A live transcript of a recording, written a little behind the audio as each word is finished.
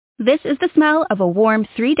This is the smell of a warm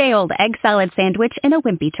 3-day-old egg salad sandwich in a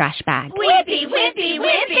wimpy trash bag. Wimpy, wimpy,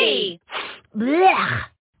 wimpy! Blech.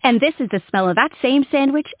 And this is the smell of that same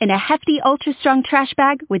sandwich in a hefty, ultra-strong trash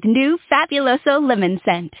bag with new Fabuloso lemon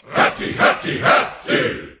scent. Hefty, hefty,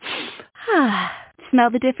 hefty!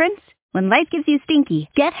 Smell the difference? When life gives you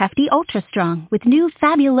stinky, get Hefty Ultra Strong with new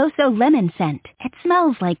Fabuloso lemon scent. It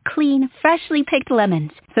smells like clean, freshly picked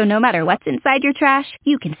lemons. So no matter what's inside your trash,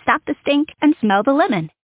 you can stop the stink and smell the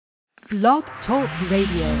lemon. Blog Talk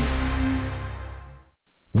Radio.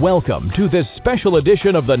 Welcome to this special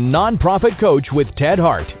edition of the Nonprofit Coach with Ted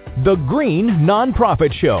Hart, the Green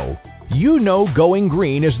Nonprofit Show. You know going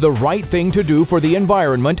green is the right thing to do for the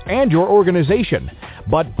environment and your organization,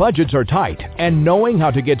 but budgets are tight and knowing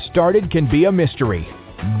how to get started can be a mystery.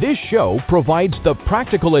 This show provides the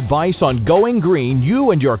practical advice on going green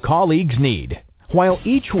you and your colleagues need. While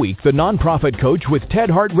each week the Nonprofit Coach with Ted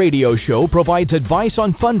Hart Radio Show provides advice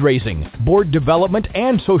on fundraising, board development,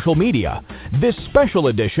 and social media, this special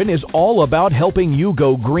edition is all about helping you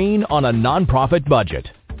go green on a nonprofit budget.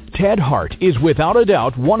 Ted Hart is without a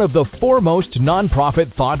doubt one of the foremost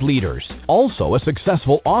nonprofit thought leaders. Also a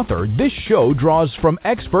successful author, this show draws from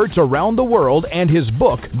experts around the world and his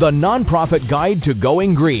book, The Nonprofit Guide to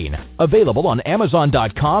Going Green, available on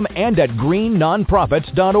Amazon.com and at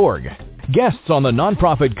greennonprofits.org. Guests on the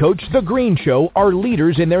Nonprofit Coach, The Green Show, are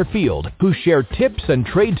leaders in their field who share tips and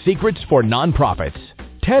trade secrets for nonprofits.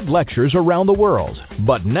 Ted lectures around the world,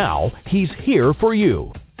 but now he's here for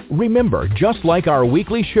you. Remember, just like our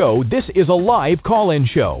weekly show, this is a live call-in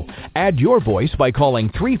show. Add your voice by calling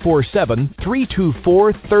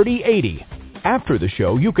 347-324-3080. After the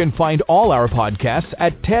show, you can find all our podcasts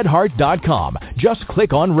at tedhart.com. Just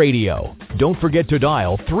click on radio. Don't forget to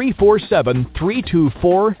dial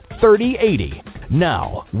 347-324-3080.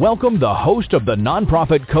 Now, welcome the host of the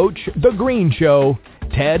Nonprofit Coach, The Green Show,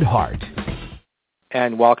 Ted Hart.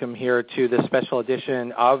 And welcome here to this special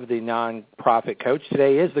edition of the Nonprofit Coach.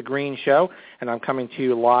 Today is The Green Show, and I'm coming to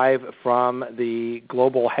you live from the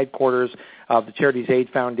global headquarters of the Charities Aid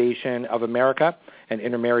Foundation of America, an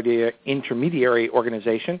intermediary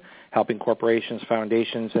organization helping corporations,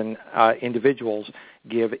 foundations, and individuals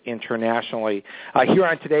give internationally. Here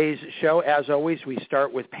on today's show, as always, we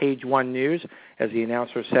start with page one news. As the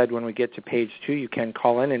announcer said, when we get to page two, you can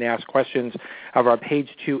call in and ask questions of our page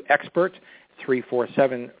two expert,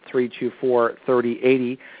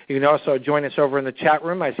 347-324-3080. You can also join us over in the chat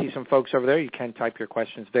room. I see some folks over there. You can type your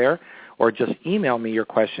questions there or just email me your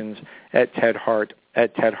questions at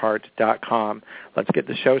tedhart@tedhart.com. Let's get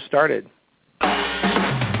the show started.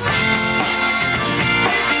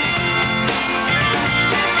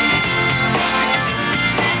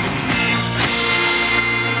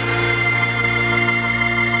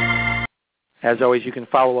 As always, you can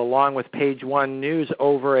follow along with page one news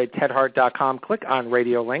over at tedhart.com. Click on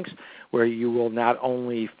radio links, where you will not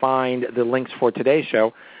only find the links for today's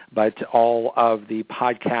show, but all of the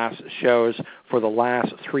podcast shows for the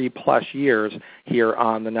last 3+ years here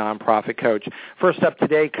on the Nonprofit Coach. First up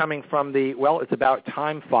today, coming from the It's About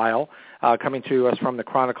Time file, coming to us from the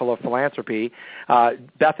Chronicle of Philanthropy,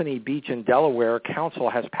 Bethany Beach in Delaware Council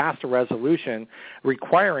has passed a resolution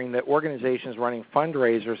requiring that organizations running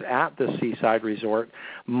fundraisers at the seaside resort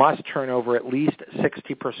must turn over at least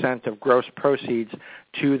 60% of gross proceeds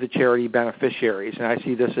to the charity beneficiaries. And I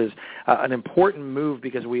see this as an important move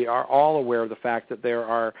because we are all aware of the fact that there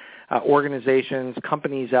are organizations,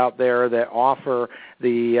 companies out there that offer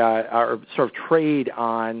the or sort of trade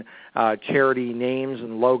on charity names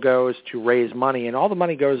and logos to raise money, and all the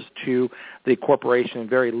money goes to the corporation and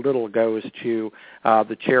very little goes to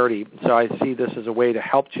the charity. So I see this as a way to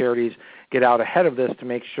help charities get out ahead of this to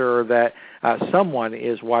make sure that someone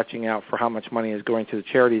is watching out for how much money is going to the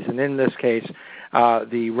charities. And in this case,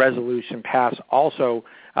 the resolution passed also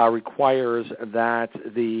requires that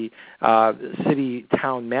the city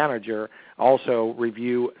town manager also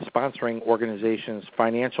review sponsoring organizations'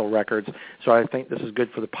 financial records. So I think this is good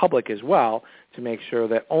for the public as well to make sure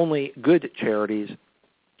that only good charities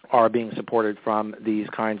are being supported from these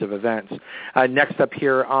kinds of events. Next up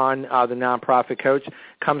here on the Nonprofit Coach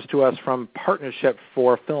comes to us from Partnership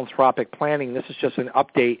for Philanthropic Planning. This is just an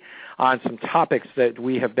update on some topics that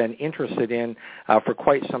we have been interested in for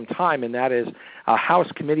quite some time, and that is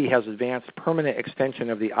House Committee has advanced permanent extension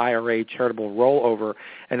of the IRA charitable rollover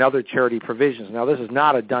and other charity provisions. Now, this is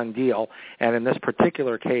not a done deal, and in this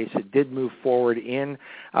particular case, it did move forward in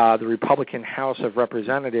the Republican House of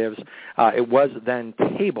Representatives. It was then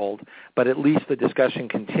tabled, but at least the discussion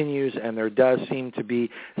continues, and there does seem to be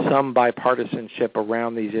some bipartisanship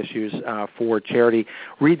around these issues for charity.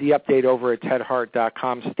 Read the update over at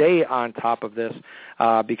tedhart.com. Stay on top of this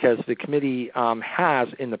because the committee has,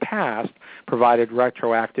 in the past, provided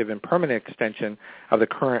retroactive and permanent extension of the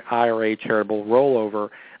current IRA charitable rollover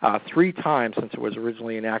 3 times since it was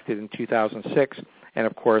originally enacted in 2006. And,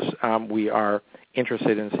 of course, we are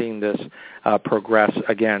interested in seeing this progress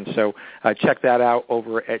again. So check that out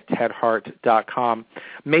over at tedhart.com.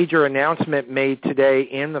 Major announcement made today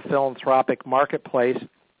in the philanthropic marketplace.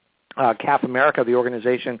 CAF America, the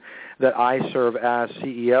organization that I serve as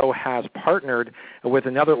CEO, has partnered with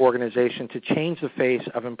another organization to change the face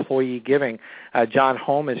of employee giving. John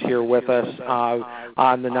Holm is here with us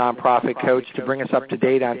on the Nonprofit Coach to bring us up to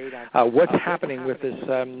date on what's happening with this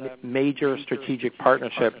major strategic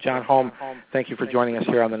partnership. John Holm, thank you for joining us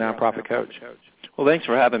here on the Nonprofit Coach. Well, thanks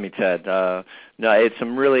for having me, Ted. No, it's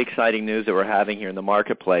some really exciting news that we're having here in the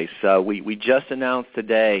marketplace. We just announced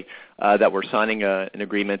today that we're signing an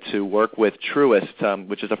agreement to work with Truist,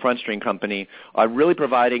 which is a front stream company, on really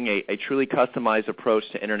providing a truly customized approach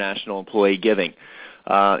to international employee giving.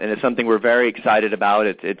 And it's something we're very excited about.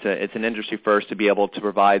 It's an industry first to be able to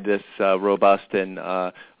provide this robust and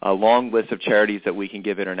a long list of charities that we can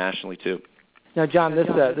give internationally to. Now, John, this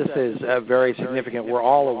is very significant. We're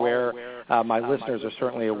all aware, my listeners are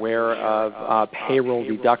certainly aware of payroll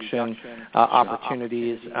deduction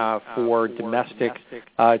opportunities for domestic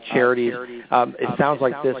charities. It sounds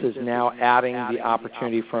like this is now adding the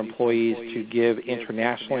opportunity for employees to give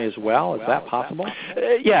internationally as well. Is that possible?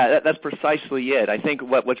 Yeah, that's precisely it. I think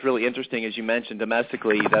what's really interesting, as you mentioned,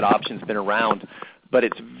 domestically, that option's been around. But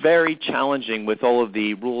it's very challenging with all of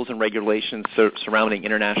the rules and regulations surrounding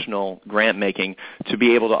international grant making to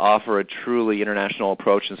be able to offer a truly international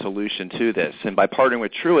approach and solution to this. And by partnering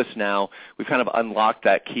with Truist now, we've kind of unlocked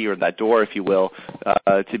that key or that door, if you will,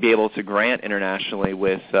 to be able to grant internationally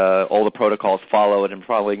with all the protocols followed and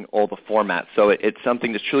following all the formats. So it's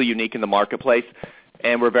something that's truly unique in the marketplace,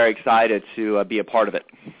 and we're very excited to be a part of it.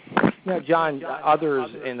 Now, John, others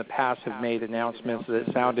in the past have made announcements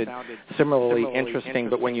that sounded similarly interesting,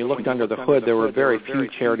 but when you looked under the hood, there were very few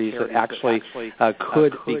charities that actually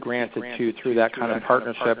could be granted to through that kind of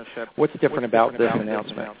partnership. What's different about this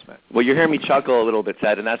announcement? Well, you're hearing me chuckle a little bit,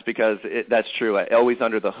 Ted, and that's because that's true. Always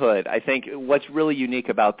under the hood. I think what's really unique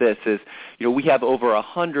about this is, we have over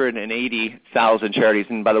 180,000 charities,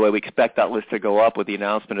 and by the way, we expect that list to go up with the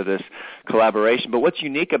announcement of this collaboration. But what's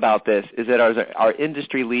unique about this is that our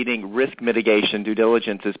industry-leading risk mitigation due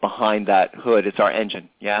diligence is behind that hood. It's our engine,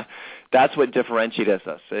 yeah? That's what differentiates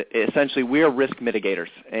us. Essentially, we are risk mitigators.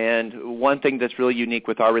 And one thing that's really unique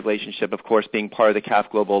with our relationship, of course, being part of the CAF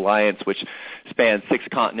Global Alliance, which spans 6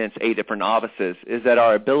 continents, 8 different offices, is that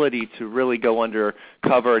our ability to really go under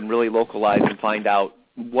cover and really localize and find out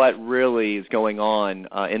what really is going on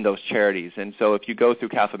in those charities. And so if you go through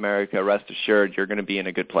CAF America, rest assured you're going to be in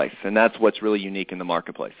a good place. And that's what's really unique in the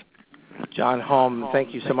marketplace. John Holm,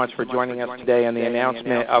 thank you so much for joining us today on the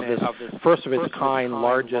announcement of this first-of-its-kind,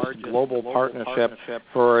 largest global partnership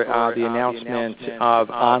for the announcement of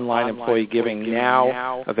online employee giving,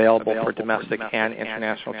 now available for domestic and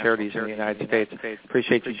international charities in the United States.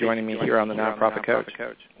 Appreciate you joining me here on the Nonprofit Coach.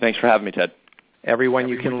 Thanks for having me, Ted. Everyone,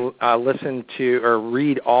 you can listen to or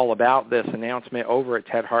read all about this announcement over at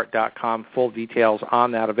tedhart.com. Full details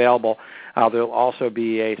on that available. There will also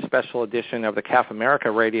be a special edition of the CAF America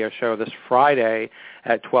Radio Show this Friday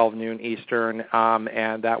at 12 noon Eastern,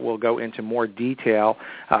 and that will go into more detail,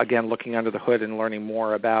 again, looking under the hood and learning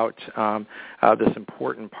more about this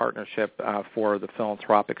important partnership for the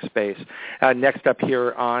philanthropic space. Next up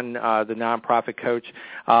here on the Nonprofit Coach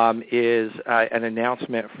is an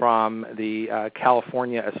announcement from the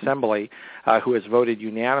California Assembly, who has voted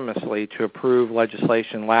unanimously to approve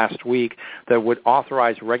legislation last week that would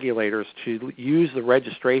authorize regulators to use the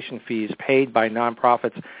registration fees paid by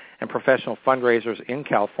nonprofits and professional fundraisers in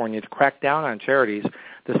California to crack down on charities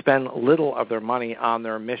that spend little of their money on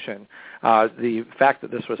their mission. The fact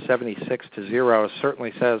that this was 76-0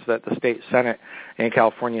 certainly says that the state Senate in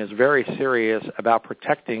California is very serious about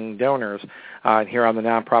protecting donors. And here on the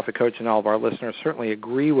Nonprofit Coach and all of our listeners certainly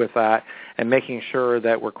agree with that, and making sure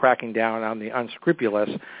that we're cracking down on the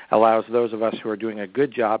unscrupulous allows those of us who are doing a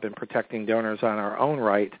good job in protecting donors on our own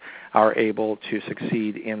right are able to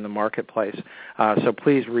succeed in the marketplace. So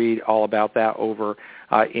please read all about that over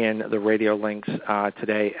in the radio links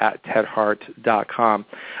today at tedhart.com.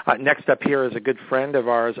 Next up here is a good friend of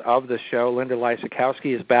ours of the show. Linda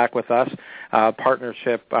Lysakowski is back with us.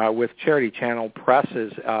 Partnership with Charity Channel Press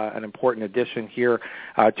is an important addition here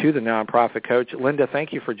to the Nonprofit Coach. Linda,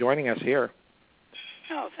 thank you for joining us here.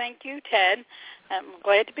 Oh, thank you, Ted. I'm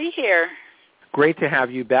glad to be here. Great to have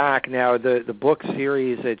you back. Now, the book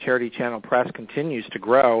series at Charity Channel Press continues to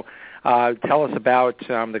grow. tell us about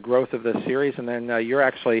the growth of this series, and then you're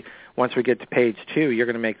actually, once we get to page 2, you're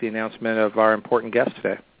going to make the announcement of our important guest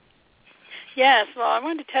today. Yes, well, I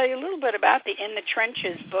wanted to tell you a little bit about the In the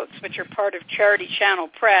Trenches books, which are part of Charity Channel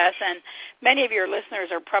Press, and many of your listeners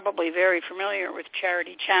are probably very familiar with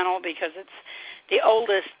Charity Channel because it's the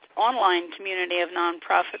oldest online community of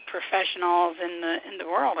nonprofit professionals in the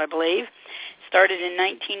world, I believe. Started in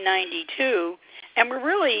 1992, and we're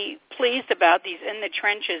really pleased about these In the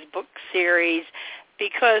Trenches book series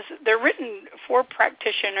because they're written for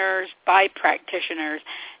practitioners by practitioners,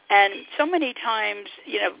 and so many times,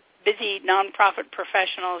 busy nonprofit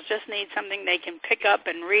professionals just need something they can pick up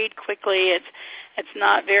and read quickly. It's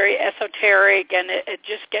not very esoteric, and it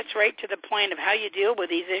just gets right to the point of how you deal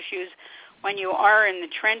with these issues when you are in the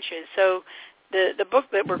trenches. So the book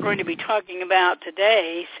that we're going to be talking about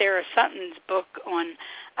today, Sarah Sutton's book on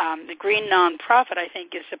the green nonprofit, I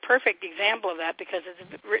think is a perfect example of that because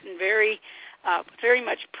it's written very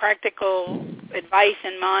much practical advice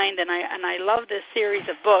in mind, and I love this series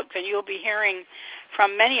of books, and you'll be hearing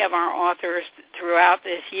from many of our authors throughout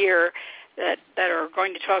this year that are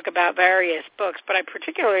going to talk about various books. But I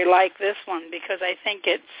particularly like this one because I think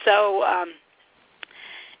it's so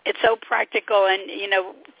practical. And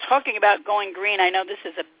talking about going green, I know this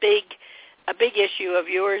is a big issue of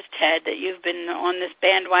yours, Ted, that you've been on this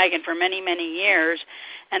bandwagon for many, many years.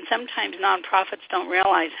 And sometimes nonprofits don't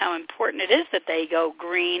realize how important it is that they go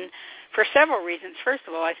green for several reasons. First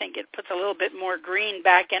of all, I think it puts a little bit more green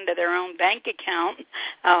back into their own bank account.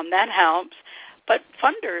 That helps. But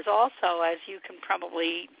funders also, as you can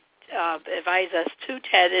probably advise us too,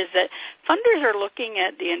 Ted, is that funders are looking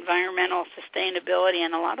at the environmental sustainability,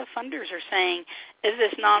 and a lot of funders are saying, is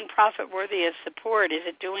this nonprofit worthy of support? Is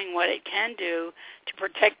it doing what it can do to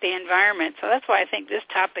protect the environment? So that's why I think this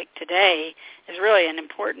topic today is really an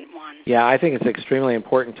important one. Yeah, I think it's an extremely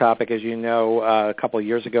important topic. As you know, a couple of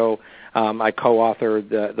years ago, I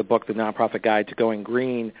co-authored the book, The Nonprofit Guide to Going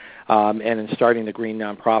Green, and in starting the Green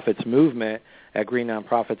Nonprofits movement at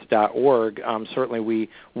greennonprofits.org. Certainly we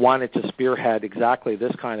wanted to spearhead exactly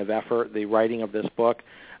this kind of effort, the writing of this book,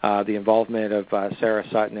 the involvement of Sarah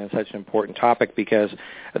Sutton in such an important topic, because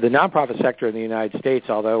the nonprofit sector in the United States,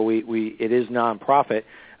 although it is nonprofit,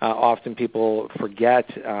 often people forget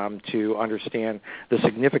to understand the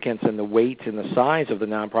significance and the weight and the size of the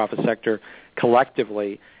nonprofit sector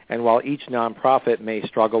collectively. And while each nonprofit may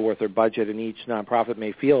struggle with their budget and each nonprofit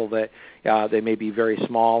may feel that they may be very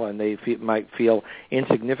small and they might feel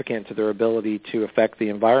insignificant to their ability to affect the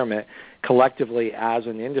environment, collectively as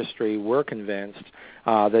an industry, we're convinced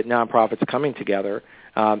that nonprofits coming together,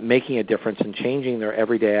 making a difference and changing their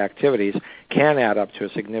everyday activities can add up to a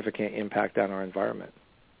significant impact on our environment.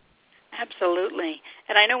 Absolutely.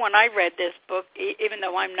 And I know when I read this book, even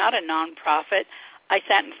though I'm not a nonprofit, I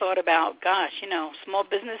sat and thought about, small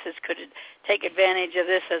businesses could take advantage of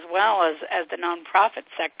this as well as the nonprofit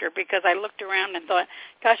sector, because I looked around and thought,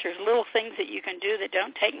 gosh, there's little things that you can do that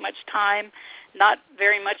don't take much time, not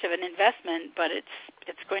very much of an investment, but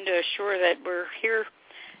it's going to assure that we're here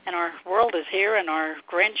and our world is here and our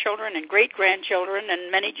grandchildren and great-grandchildren and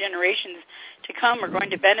many generations to come are going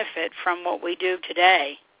to benefit from what we do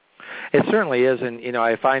today. It certainly is, and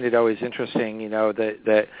I find it always interesting,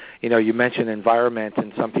 that you mentioned environment,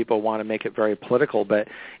 and some people want to make it very political, but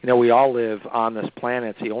we all live on this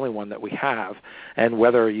planet. It's the only one that we have, and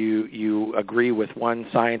whether you agree with one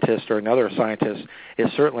scientist or another scientist,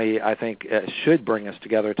 it certainly, I think, should bring us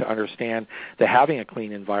together to understand that having a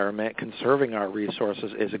clean environment, conserving our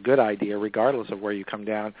resources, is a good idea, regardless of where you come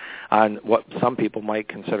down on what some people might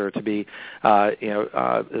consider to be,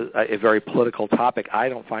 a very political topic. I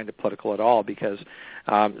don't find it political at all, because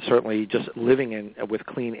certainly just living with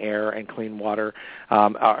clean air and clean water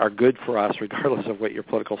are good for us, regardless of what your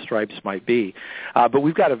political stripes might be. But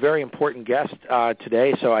we've got a very important guest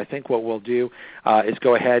today, so I think what we'll do is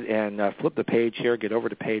go ahead and flip the page here, get over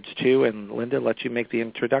to page 2, and Linda, let you make the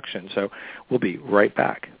introduction. So we'll be right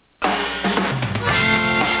back.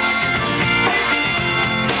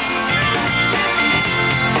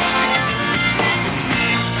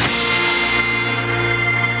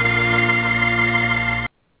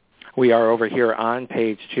 We are over here on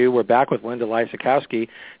page 2. We're back with Linda Lysakowski,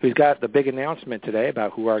 who's got the big announcement today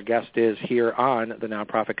about who our guest is here on the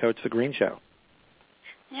Nonprofit Coach, The Green Show.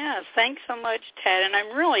 Yes, thanks so much, Ted. And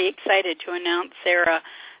I'm really excited to announce Sarah.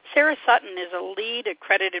 Sarah Sutton is a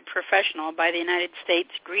LEED-accredited professional by the United States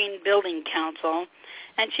Green Building Council,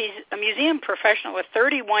 and she's a museum professional with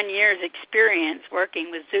 31 years' experience working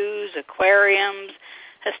with zoos, aquariums,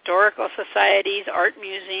 historical societies, art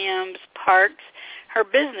museums, parks. Her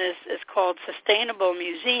business is called Sustainable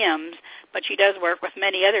Museums, but she does work with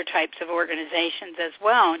many other types of organizations as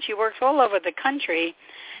well, and she works all over the country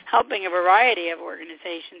helping a variety of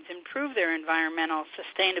organizations improve their environmental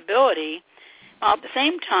sustainability, while at the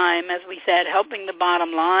same time, as we said, helping the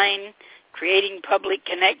bottom line, creating public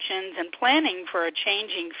connections, and planning for a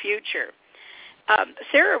changing future.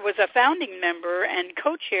 Sarah was a founding member and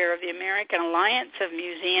co-chair of the American Alliance of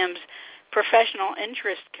Museums Professional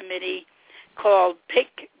Interest Committee called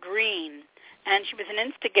Pick Green, and she was an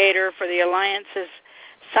instigator for the Alliance's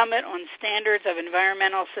Summit on Standards of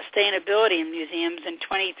Environmental Sustainability in Museums in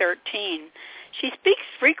 2013. She speaks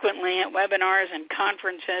frequently at webinars and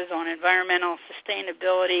conferences on environmental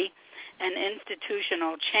sustainability and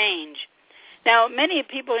institutional change. Now, many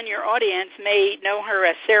people in your audience may know her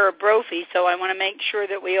as Sarah Brophy, so I want to make sure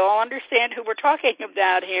that we all understand who we're talking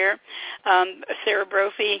about here. Sarah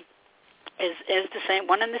Brophy is the same,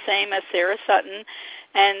 one and the same as Sarah Sutton,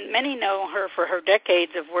 and many know her for her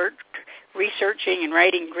decades of work researching and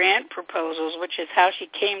writing grant proposals, which is how she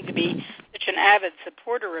came to be such an avid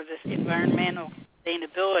supporter of this environmental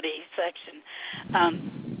sustainability section.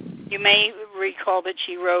 You may recall that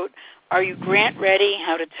she wrote, "Are You Grant Ready?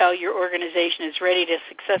 How to Tell Your Organization is Ready to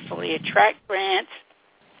Successfully Attract Grants."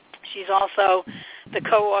 She's also the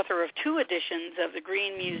co-author of 2 editions of The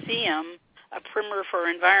Green Museum, a primer for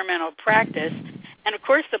environmental practice. And, of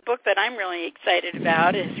course, the book that I'm really excited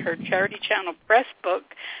about is her Charity Channel Press book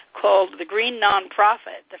called The Green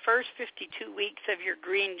Nonprofit, The First 52 Weeks of Your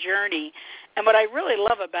Green Journey. And what I really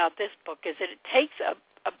love about this book is that it takes a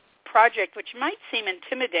project which might seem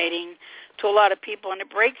intimidating to a lot of people, and it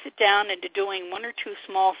breaks it down into doing 1 or 2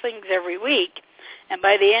 small things every week. And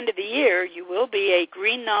by the end of the year, you will be a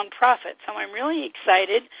green nonprofit. So I'm really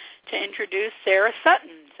excited to introduce Sarah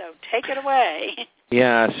Sutton. So take it away.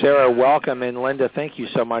 Yeah, Sarah, welcome. And Linda, thank you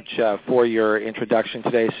so much for your introduction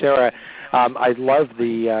today. Sarah, I love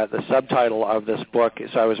the subtitle of this book,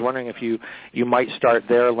 so I was wondering if you might start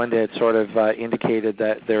there. Linda had sort of indicated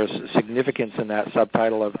that there's significance in that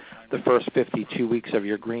subtitle of the first 52 weeks of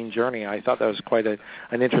your green journey. I thought that was quite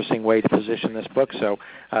an interesting way to position this book. So,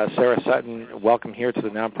 Sarah Sutton, welcome here to the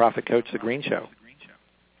Nonprofit Coach, The Green Show.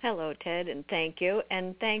 Hello, Ted, and thank you.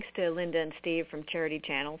 And thanks to Linda and Steve from Charity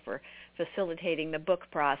Channel for facilitating the book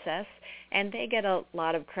process. And they get a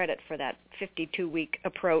lot of credit for that 52-week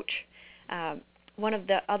approach. One of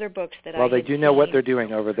the other books that Well, they do know what they're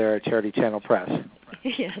doing over there at Charity Channel Press.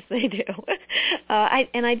 Yes, they do.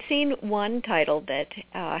 I'd seen one title that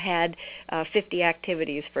had 50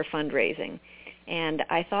 activities for fundraising. And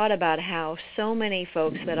I thought about how so many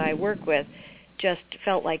folks that I work with just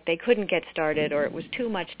felt like they couldn't get started or it was too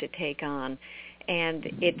much to take on. And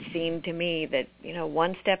it seemed to me that,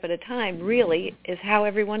 one step at a time really is how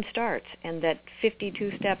everyone starts, and that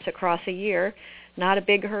 52 steps across a year, not a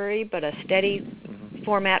big hurry, but a steady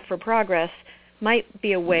format for progress, might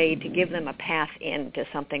be a way to give them a path into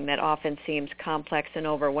something that often seems complex and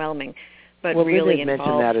overwhelming, but really involves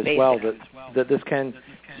mentioned that as well, that this can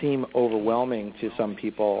seem overwhelming to some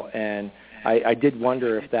people, and I did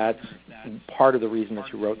wonder if that's part of the reason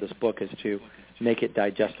that you wrote this book, is to make it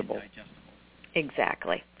digestible.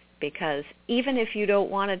 Exactly, because even if you don't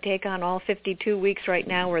want to take on all 52 weeks right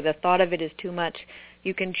now, or the thought of it is too much,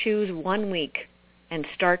 you can choose 1 week and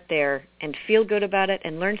start there and feel good about it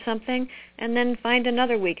and learn something, and then find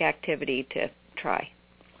another week activity to try.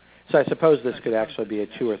 So I suppose this could actually be a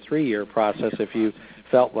 2 or 3 year process if you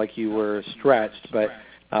felt like you were stretched, but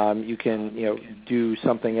you can do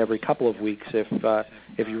something every couple of weeks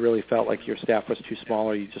if you really felt like your staff was too small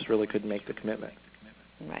or you just really couldn't make the commitment.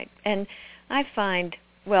 Right. And I find,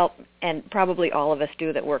 well, and probably all of us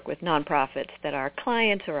do that work with nonprofits, that our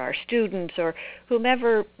clients or our students or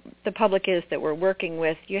whomever the public is that we're working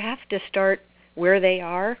with, you have to start where they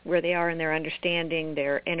are in their understanding,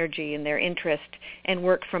 their energy, and their interest, and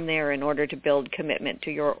work from there in order to build commitment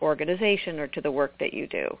to your organization or to the work that you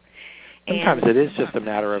do. Sometimes it is just a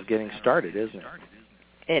matter of getting started, isn't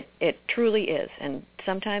it? It truly is. And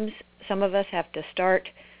sometimes some of us have to start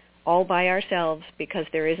all by ourselves because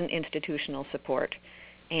there isn't institutional support.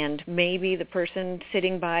 And maybe the person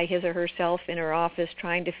sitting by his or herself in her office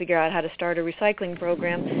trying to figure out how to start a recycling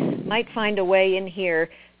program might find a way in here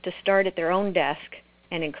to start at their own desk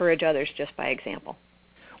and encourage others just by example.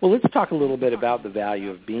 Well, let's talk a little bit about the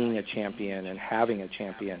value of being a champion and having a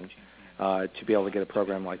champion to be able to get a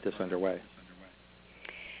program like this underway.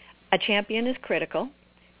 A champion is critical,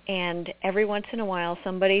 and every once in a while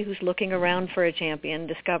somebody who's looking around for a champion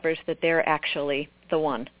discovers that they're actually the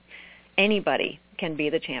one. Anybody can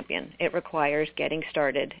be the champion. It requires getting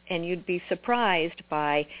started, and you'd be surprised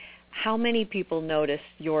by how many people notice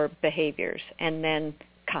your behaviors and then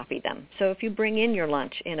copy them. So if you bring in your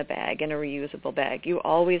lunch in a bag, in a reusable bag, you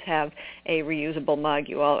always have a reusable mug,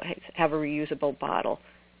 you always have a reusable bottle.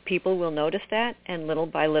 People will notice that, and little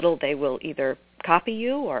by little they will either copy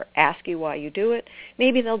you or ask you why you do it.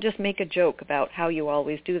 Maybe they'll just make a joke about how you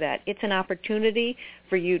always do that. It's an opportunity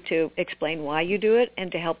for you to explain why you do it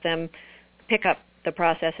and to help them pick up the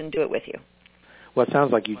process and do it with you. Well, it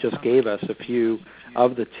sounds like you just gave us a few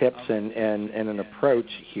of the tips and an approach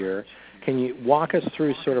here. Can you walk us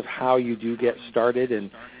through sort of how you do get started,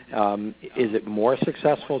 and is it more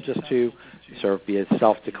successful just to sort of be a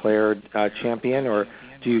self-declared champion, or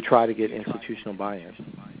do you try to get institutional buy-in?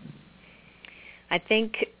 I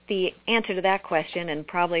think the answer to that question, and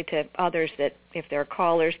probably to others that if they're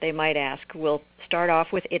callers they might ask, will start off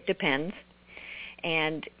with it depends.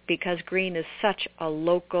 And because green is such a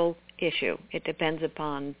local issue, it depends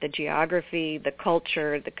upon the geography, the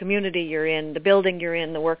culture, the community you're in, the building you're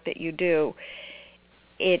in, the work that you do.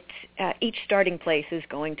 Each starting place is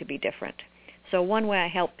going to be different. So one way I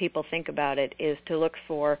help people think about it is to look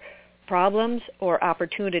for problems or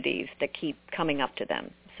opportunities that keep coming up to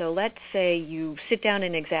them. So let's say you sit down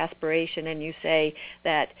in exasperation and you say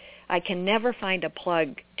that I can never find a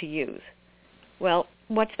plug to use. Well,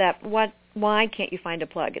 what's that? Why can't you find a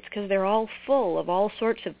plug? It's because they're all full of all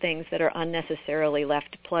sorts of things that are unnecessarily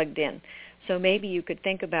left plugged in. So maybe you could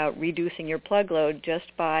think about reducing your plug load just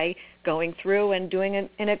by going through and doing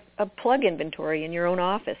a plug inventory in your own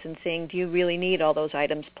office and saying, do you really need all those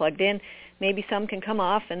items plugged in? Maybe some can come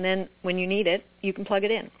off, and then when you need it, you can plug it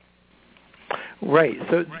in. Right.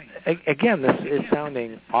 So, again, this is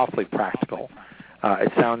sounding awfully practical.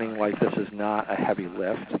 It's sounding like this is not a heavy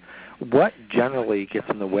lift. What generally gets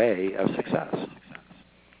in the way of success?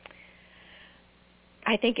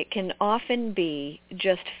 I think it can often be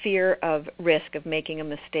just fear of risk of making a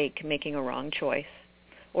mistake, making a wrong choice,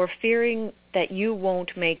 or fearing that you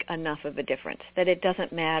won't make enough of a difference, that it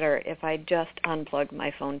doesn't matter if I just unplug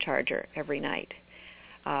my phone charger every night.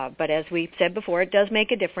 But as we said before, it does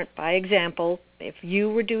make a difference. By example, if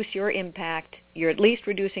you reduce your impact, you're at least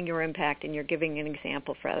reducing your impact and you're giving an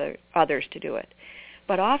example for others to do it.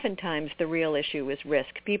 But oftentimes the real issue is risk.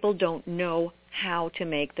 People don't know how to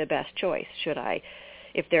make the best choice.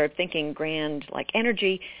 If they're thinking grand like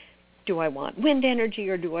energy, do I want wind energy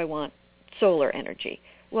or do I want solar energy?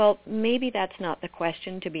 Well, maybe that's not the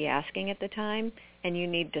question to be asking at the time, and you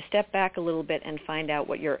need to step back a little bit and find out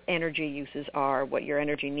what your energy uses are, what your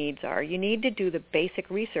energy needs are. You need to do the basic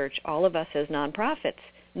research all of us as nonprofits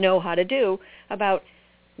know how to do about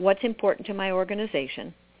what's important to my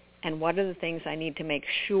organization and what are the things I need to make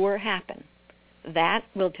sure happen. That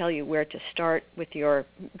will tell you where to start with your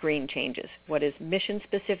green changes. What is mission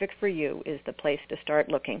specific for you is the place to start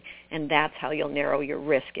looking, and that's how you'll narrow your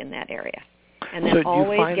risk in that area. And then so always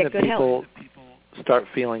do you find get that good help. people start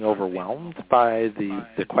feeling overwhelmed by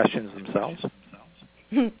the questions themselves?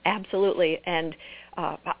 Absolutely, and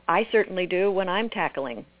I certainly do when I'm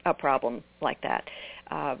tackling a problem like that.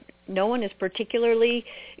 No one is particularly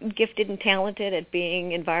gifted and talented at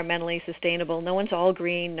being environmentally sustainable. No one's all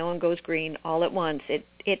green. No one goes green all at once.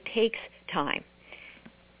 It takes time.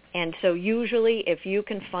 And so usually if you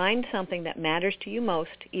can find something that matters to you most,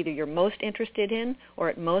 either you're most interested in or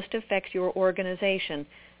it most affects your organization,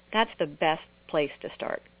 that's the best place to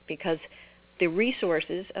start, because the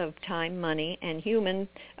resources of time, money, and human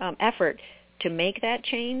effort to make that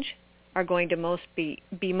change are going to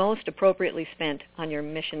be most appropriately spent on your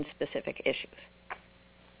mission-specific issues.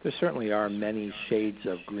 There certainly are many shades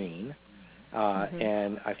of green,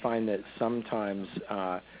 and I find that sometimes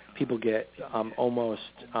people get almost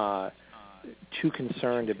too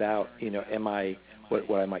concerned about, am I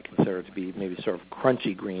what I might consider to be maybe sort of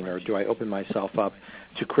crunchy green, or do I open myself up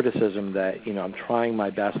to criticism that, I'm trying my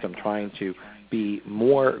best, I'm trying to be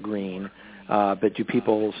more green, but do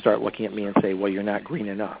people start looking at me and say, well, you're not green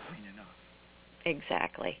enough?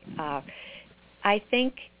 Exactly. I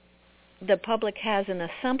think the public has an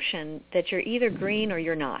assumption that you're either green or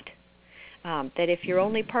you're not. That if you're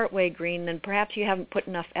only partway green, then perhaps you haven't put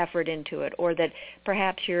enough effort into it, or that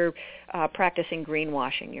perhaps you're practicing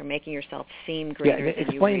greenwashing. You're making yourself seem greener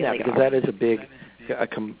than you really are. Explain that, because that is a big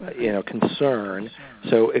concern.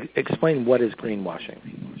 So explain what is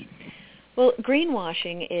greenwashing. Well,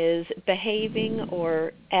 greenwashing is behaving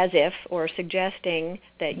or as if or suggesting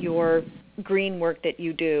that your green work that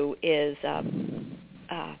you do is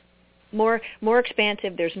more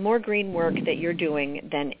expansive. There's more green work that you're doing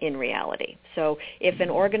than in reality. So if an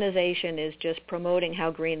organization is just promoting how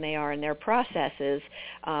green they are in their processes,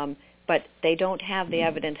 but they don't have the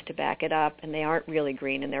evidence to back it up, and they aren't really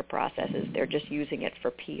green in their processes. They're just using it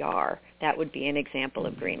for PR. That would be an example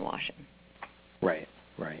of greenwashing. Right.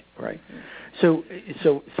 So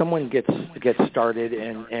someone gets started,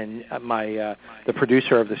 and the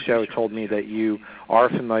producer of the show told me that you are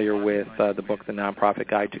familiar with the book, The Nonprofit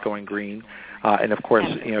Guide to Going Green, and of course,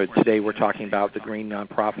 today we're talking about the Green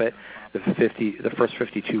Nonprofit, the first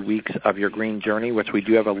 52 weeks of your green journey, which we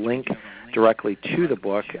do have a link directly to the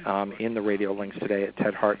book in the radio links today at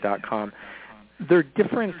tedhart.com. They're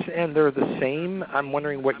different and they're the same. I'm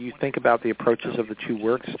wondering what you think about the approaches of the two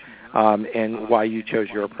works and why you chose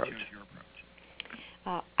your approach.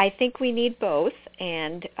 I think we need both,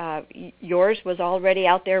 and yours was already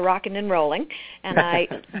out there rocking and rolling, and I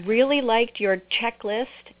really liked your checklist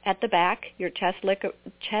at the back, your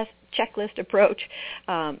checklist approach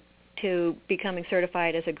to becoming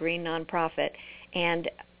certified as a green nonprofit, and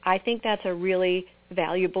I think that's a really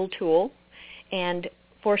valuable tool. And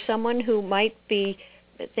for someone who might be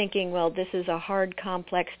thinking, well, this is a hard,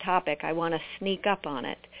 complex topic, I want to sneak up on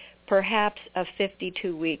it, perhaps a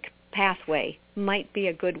 52-week pathway might be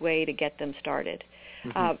a good way to get them started.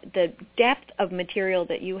 Mm-hmm. The depth of material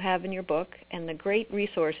that you have in your book and the great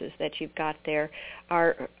resources that you've got there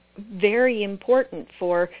are very important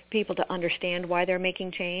for people to understand why they're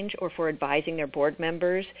making change or for advising their board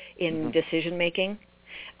members in decision making.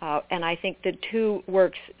 And I think the two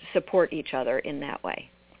works support each other in that way.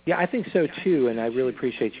 Yeah, I think so too, and I really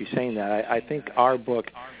appreciate you saying that. I think our book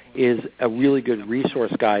is a really good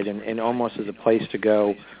resource guide and almost as a place to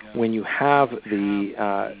go when you have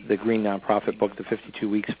the Green Nonprofit book, the 52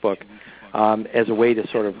 Weeks book, as a way to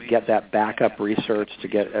sort of get that backup research to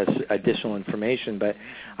get additional information. But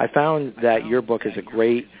I found that your book is a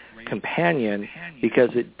great companion because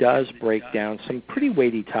it does break down some pretty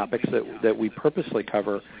weighty topics that we purposely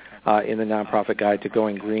cover in the Nonprofit Guide to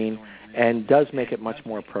Going Green, and does make it much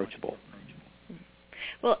more approachable.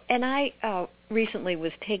 Well, and I recently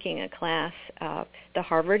was taking a class. The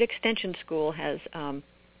Harvard Extension School has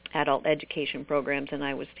adult education programs, and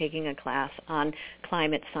I was taking a class on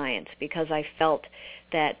climate science because I felt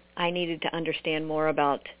that I needed to understand more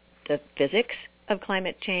about the physics of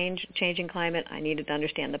climate change, changing climate. I needed to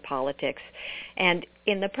understand the politics. And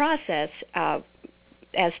in the process,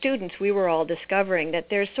 as students, we were all discovering that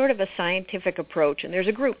there's sort of a scientific approach, and there's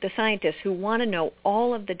a group, the scientists, who want to know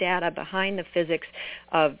all of the data behind the physics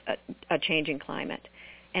of a changing climate.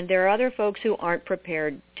 And there are other folks who aren't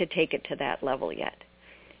prepared to take it to that level yet.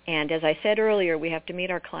 And as I said earlier, we have to meet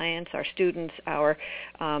our clients, our students, our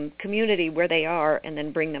community where they are, and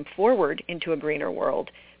then bring them forward into a greener world.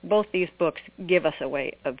 Both these books give us a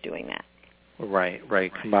way of doing that. Right.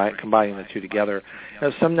 Combining the two together.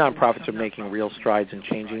 Now, some nonprofits are making real strides in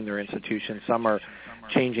changing their institutions. Some are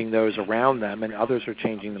changing those around them, and others are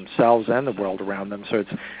changing themselves and the world around them. So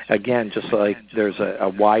it's, again, just like there's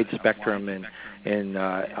a wide spectrum in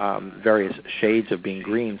various shades of being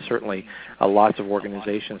green. Certainly, lots of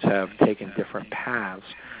organizations have taken different paths.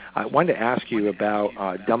 I wanted to ask you about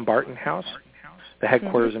Dumbarton House, the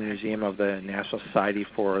headquarters and museum of the National Society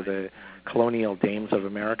for the Colonial Dames of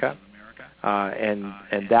America. And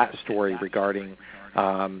that story regarding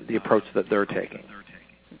the approach that they're taking.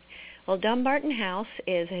 Well, Dumbarton House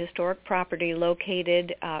is a historic property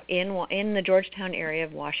located in the Georgetown area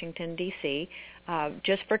of Washington, D.C.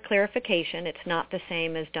 Just for clarification, it's not the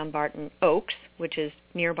same as Dumbarton Oaks, which is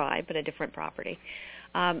nearby, but a different property.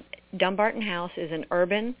 Dumbarton House is an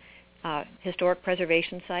urban historic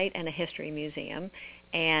preservation site and a history museum,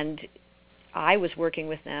 and I was working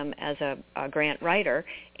with them as a grant writer,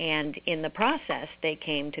 and in the process, they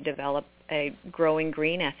came to develop a growing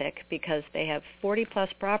green ethic because they have 40-plus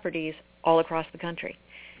properties all across the country,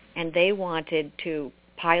 and they wanted to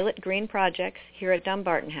pilot green projects here at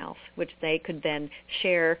Dumbarton House, which they could then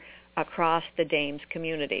share across the Dames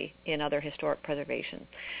community in other historic preservation.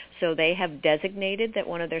 So they have designated that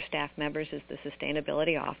one of their staff members is the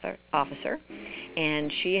sustainability officer,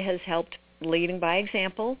 and she has helped leading by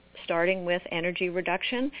example, starting with energy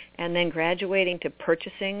reduction and then graduating to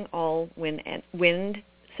purchasing all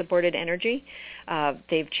wind-supported energy.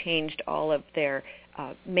 They've changed all of their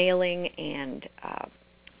mailing and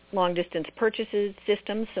long-distance purchases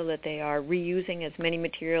systems so that they are reusing as many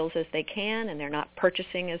materials as they can, and they're not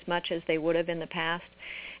purchasing as much as they would have in the past.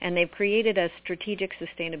 And they've created a strategic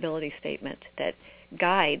sustainability statement that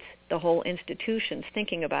guides the whole institution's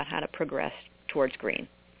thinking about how to progress towards green.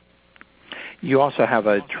 You also have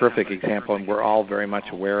a terrific example, and we're all very much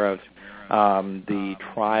aware of the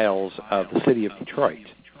trials of the city of Detroit.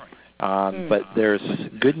 But there's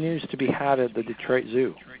good news to be had at the Detroit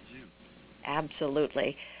Zoo.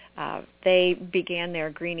 Absolutely. They began their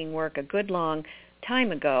greening work a good long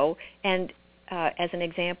time ago, and as an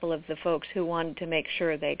example of the folks who wanted to make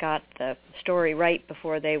sure they got the story right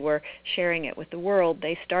before they were sharing it with the world,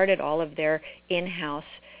 they started all of their in-house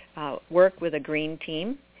work with a green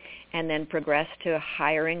team and then progressed to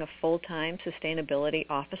hiring a full-time sustainability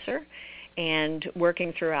officer and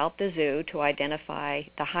working throughout the zoo to identify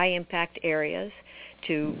the high-impact areas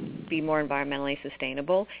to be more environmentally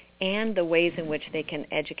sustainable and the ways in which they can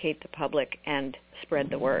educate the public and spread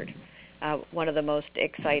the word. One of the most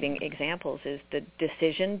exciting examples is the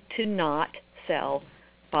decision to not sell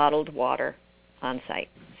bottled water on site,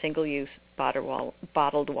 single-use bottled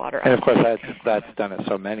water on site. And of course, that's done at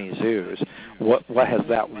so many zoos. What has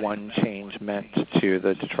that one change meant to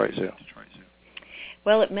the Detroit Zoo?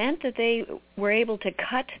 Well, it meant that they were able to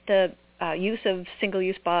cut the use of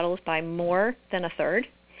single-use bottles by more than a third.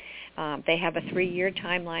 They have a 3-year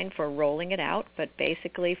timeline for rolling it out, but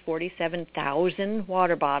basically 47,000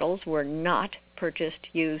 water bottles were not purchased,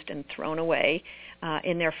 used, and thrown away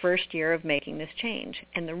in their first year of making this change.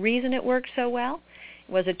 And the reason it worked so well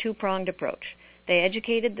was a two-pronged approach. They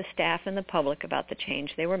educated the staff and the public about the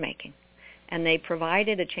change they were making, and they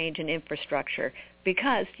provided a change in infrastructure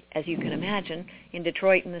because, as you can imagine, in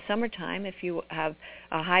Detroit in the summertime, if you have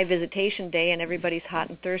a high visitation day and everybody's hot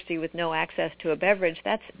and thirsty with no access to a beverage,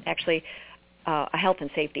 that's actually a health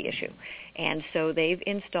and safety issue. And so they've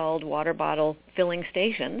installed water bottle filling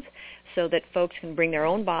stations so that folks can bring their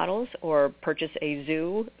own bottles or purchase a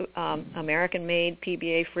zoo, American-made,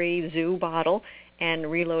 PBA-free zoo bottle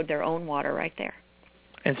and reload their own water right there.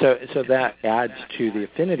 And so that adds to the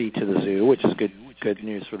affinity to the zoo, which is good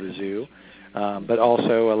news for the zoo, but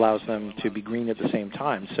also allows them to be green at the same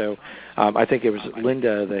time. So I think it was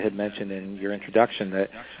Linda that had mentioned in your introduction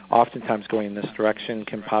that oftentimes going in this direction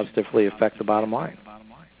can positively affect the bottom line.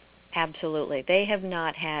 Absolutely. They have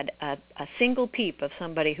not had a single peep of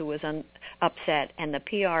somebody who was upset, and the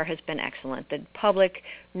PR has been excellent. The public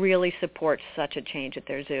really supports such a change at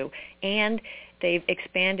their zoo, and they've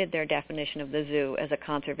expanded their definition of the zoo as a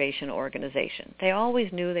conservation organization. They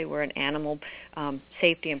always knew they were an animal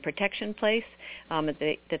safety and protection place,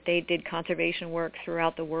 that they did conservation work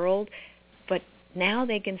throughout the world, but now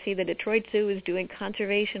they can see the Detroit Zoo is doing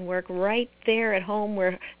conservation work right there at home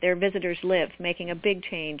where their visitors live, making a big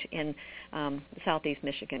change in the southeast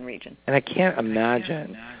Michigan region. And I can't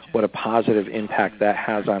imagine what a positive impact that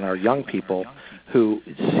has on our young people who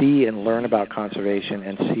see and learn about conservation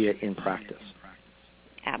and see it in practice.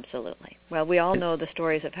 Absolutely. Well, we all know the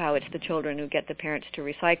stories of how it's the children who get the parents to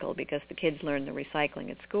recycle because the kids learn the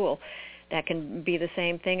recycling at school. That can be the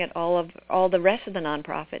same thing at all the rest of the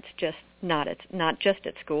nonprofits, just not just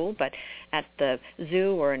at school, but at the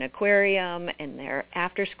zoo or an aquarium, in their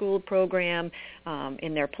after-school program,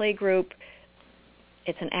 in their play group.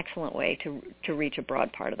 It's an excellent way to reach a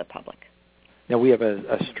broad part of the public. Now, we have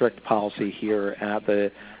a strict policy here at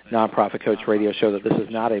the Nonprofit Coach Radio Show that this is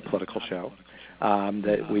not a political show.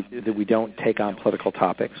 That we don't take on political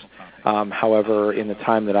topics. However, in the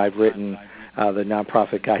time that I've written the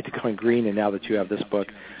Nonprofit Guide to Going Green, and now that you have this book,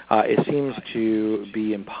 it seems to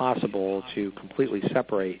be impossible to completely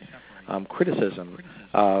separate criticism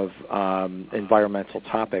of environmental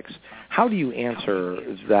topics. How do you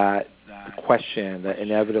answer that question that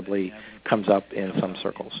inevitably comes up in some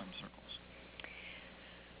circles?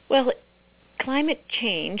 Well, climate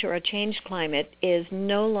change or a changed climate is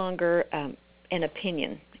no longer an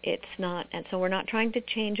opinion. It's not, and so we're not trying to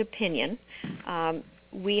change opinion.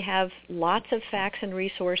 We have lots of facts and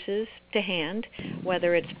resources to hand,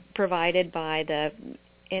 whether it's provided by the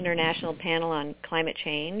International Panel on Climate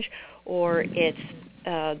Change or it's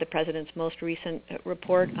the President's most recent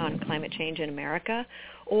report on climate change in America,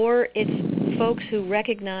 or it's folks who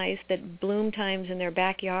recognize that bloom times in their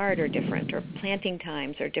backyard are different or planting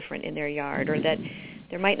times are different in their yard, or that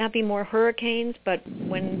there might not be more hurricanes, but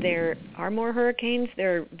when there are more hurricanes,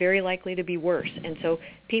 they're very likely to be worse. And so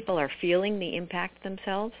people are feeling the impact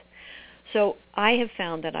themselves. So I have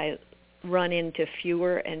found that I run into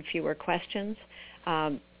fewer and fewer questions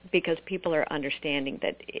because people are understanding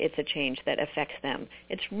that it's a change that affects them.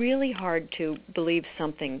 It's really hard to believe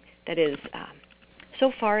something that is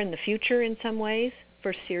so far in the future in some ways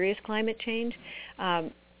for serious climate change,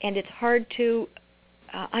 and it's hard to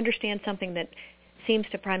understand something that seems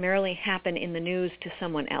to primarily happen in the news to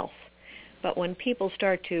someone else. But when people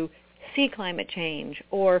start to see climate change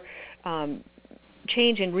or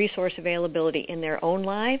change in resource availability in their own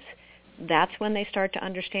lives, that's when they start to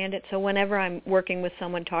understand it. So whenever I'm working with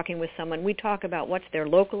someone, talking with someone, we talk about what's their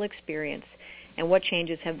local experience and what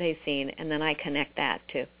changes have they seen, and then I connect that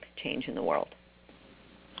to change in the world.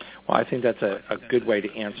 Well, I think that's a good way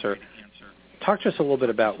to answer. Talk to us a little bit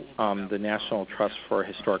about the National Trust for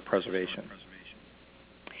Historic Preservation.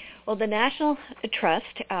 Well, the National Trust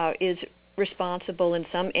is responsible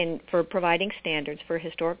for providing standards for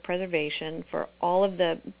historic preservation for all of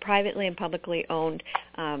the privately and publicly owned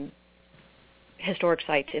historic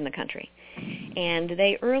sites in the country. And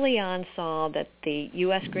they early on saw that the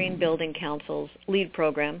U.S. Green Building Council's LEED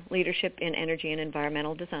program, Leadership in Energy and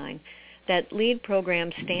Environmental Design, that LEED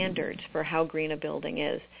program standards for how green a building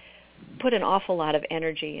is put an awful lot of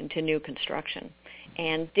energy into new construction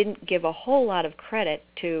and didn't give a whole lot of credit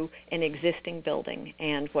to an existing building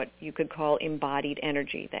and what you could call embodied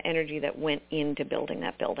energy, the energy that went into building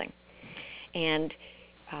that building. And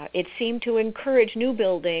it seemed to encourage new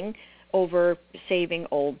building over saving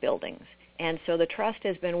old buildings. And so the Trust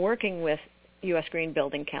has been working with U.S. Green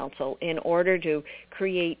Building Council in order to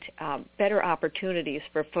create better opportunities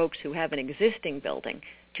for folks who have an existing building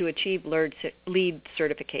to achieve LEED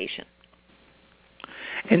certification.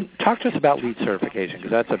 And talk to us about LEED certification,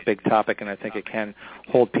 because that's a big topic, and I think it can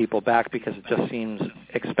hold people back because it just seems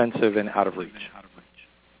expensive and out of reach.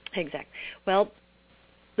 Exactly. Well,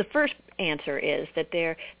 the first answer is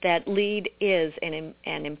that LEED is an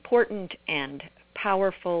important and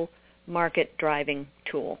powerful market-driving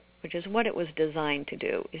tool, which is what it was designed to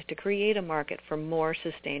do, is to create a market for more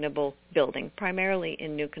sustainable building, primarily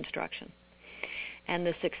in new construction. And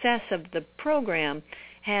the success of the program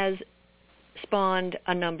has spawned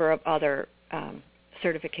a number of other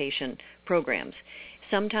certification programs,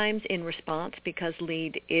 sometimes in response because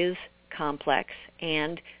LEED is complex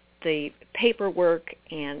and the paperwork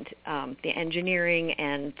and the engineering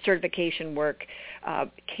and certification work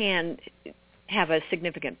can have a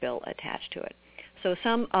significant bill attached to it. So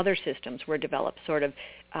some other systems were developed sort of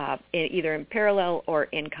either in parallel or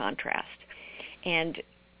in contrast. And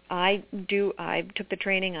I took the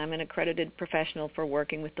training. I'm an accredited professional for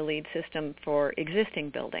working with the LEED system for existing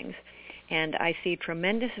buildings. And I see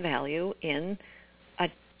tremendous value in a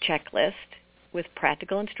checklist with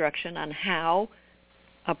practical instruction on how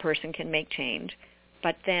a person can make change,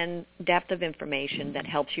 but then depth of information that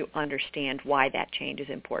helps you understand why that change is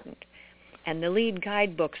important. And the LEED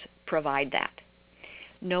guidebooks provide that.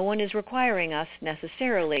 No one is requiring us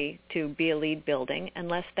necessarily to be a LEED building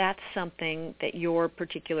unless that's something that your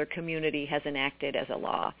particular community has enacted as a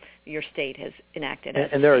law, your state has enacted as a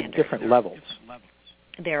standard. And there are different levels.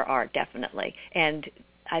 There are, definitely. And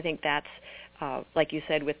I think that's, like you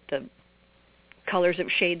said, with the colors of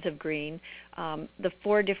shades of green, the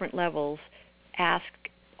 4 different levels ask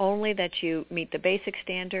only that you meet the basic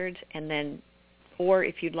standards and then, or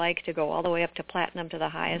if you'd like to go all the way up to platinum to the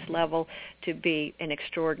highest level, to be an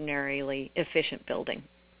extraordinarily efficient building.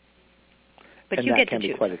 But and you that get can to be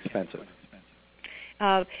choose. Quite expensive.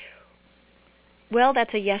 Well,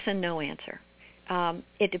 that's a yes and no answer.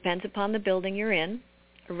 It depends upon the building you're in.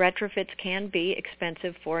 Retrofits can be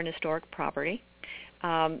expensive for an historic property,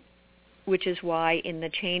 which is why in the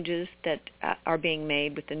changes that are being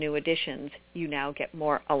made with the new additions, you now get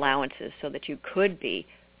more allowances so that you could be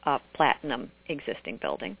a platinum existing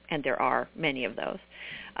building, and there are many of those.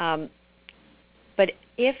 But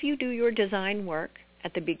if you do your design work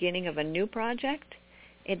at the beginning of a new project,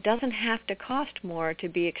 it doesn't have to cost more to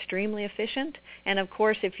be extremely efficient. And of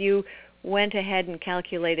course, if you went ahead and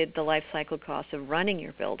calculated the life cycle costs of running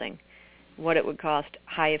your building, what it would cost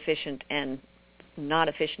high efficient and not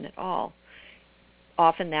efficient at all,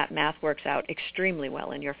 often that math works out extremely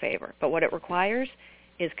well in your favor. But what it requires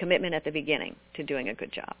is commitment at the beginning to doing a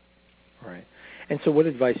good job. Right. And so what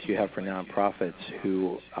advice do you have for nonprofits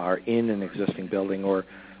who are in an existing building or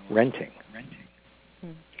renting?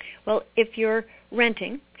 Well, if you're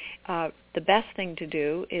renting, the best thing to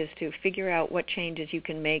do is to figure out what changes you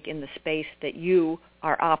can make in the space that you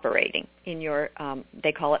are operating in your,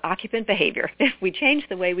 they call it occupant behavior. If we change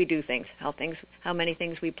the way we do things, how many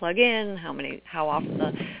things we plug in, how often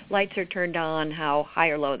the lights are turned on, how high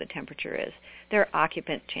or low the temperature is. There are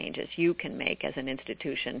occupant changes you can make as an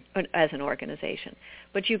institution, as an organization.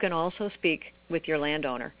 But you can also speak with your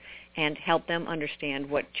landowner and help them understand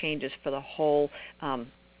what changes for the whole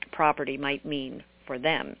property might mean for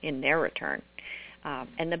them in their return.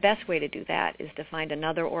 And the best way to do that is to find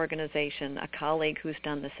another organization, a colleague who's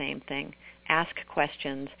done the same thing, ask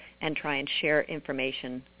questions, and try and share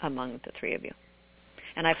information among the 3 of you.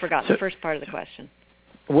 And I forgot the first part of the question.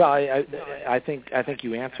 Well, I think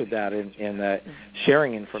you answered that in that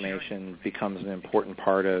sharing information becomes an important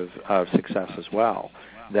part of success as well.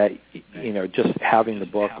 That, just having the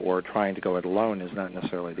book or trying to go it alone is not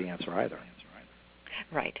necessarily the answer either.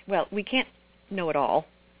 Right. Well, we can't know it all.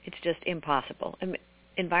 It's just impossible.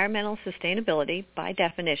 environmental sustainability, by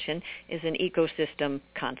definition, is an ecosystem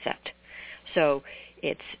concept. So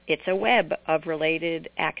it's a web of related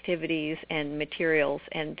activities and materials,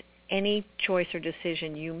 and any choice or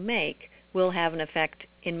decision you make will have an effect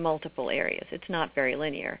in multiple areas. It's not very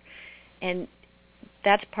linear. And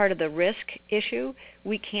that's part of the risk issue.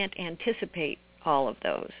 We can't anticipate all of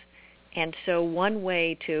those. And so one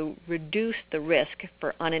way to reduce the risk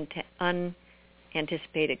for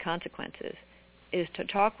unanticipated consequences is to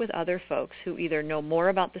talk with other folks who either know more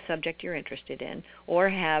about the subject you're interested in or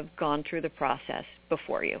have gone through the process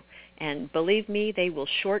before you. And believe me, they will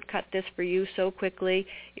shortcut this for you so quickly,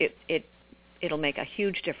 it'll make a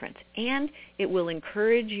huge difference. And it will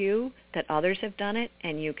encourage you that others have done it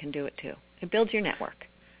and you can do it too. It builds your network.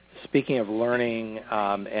 Speaking of learning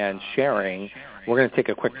and sharing, we're going to take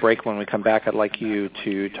a quick break. When we come back, I'd like you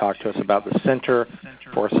to talk to us about the Center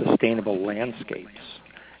for Sustainable Landscapes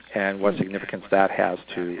and what significance that has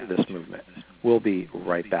to this movement. We'll be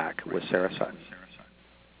right back with Sarah Sutton.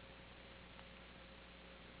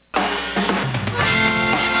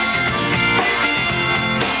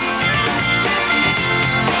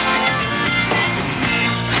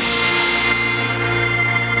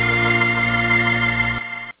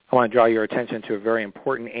 I want to draw your attention to a very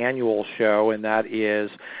important annual show, and that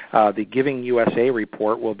is the Giving USA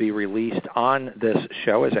report will be released on this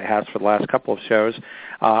show, as it has for the last couple of shows,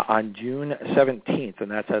 on June 17th,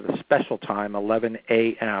 and that's at a special time, 11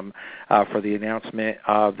 a.m., for the announcement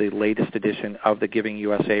of the latest edition of the Giving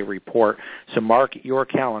USA report. So mark your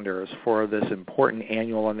calendars for this important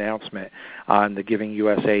annual announcement on the Giving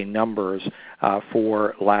USA numbers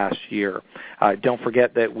for last year. Don't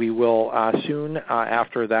forget that we will soon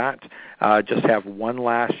after that just have one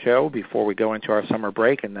last show before we go into our summer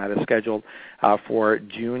break, and that is scheduled for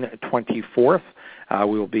June 24th.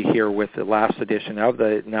 We will be here with the last edition of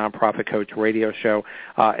the Nonprofit Coach Radio Show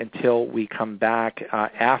until we come back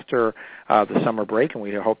after the summer break, and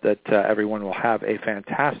we hope that everyone will have a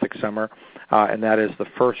fantastic summer, and that is the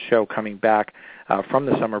first show coming back from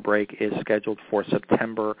the summer break is scheduled for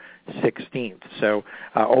September 16th. So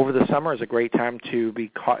over the summer is a great time to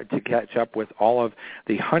catch up with all of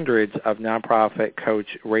the hundreds of Nonprofit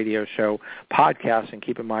Coach Radio Show podcasts, and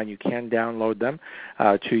keep in mind you can download them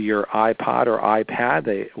to your iPod or iPad.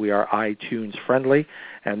 We are iTunes friendly,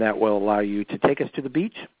 and that will allow you to take us to the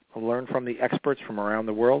beach, learn from the experts from around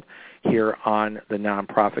the world here on the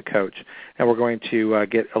Nonprofit Coach. And we're going to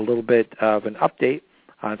get a little bit of an update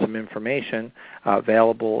on some information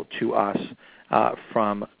available to us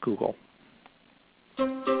from Google.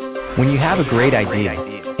 When you have a great idea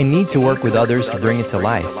and need to work with others to bring it to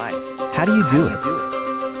life, how do you do it?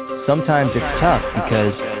 Sometimes it's tough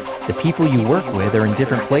because the people you work with are in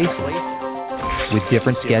different places, with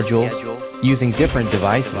different schedules, using different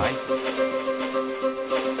devices.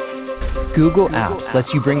 Google Apps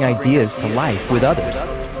lets you bring ideas to life with others.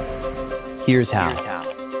 Here's how.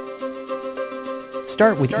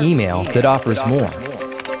 Start with email that offers more.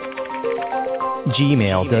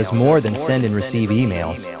 Gmail does more than send and receive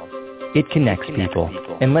emails. It connects people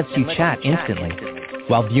and lets you chat instantly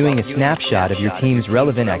while viewing a snapshot of your team's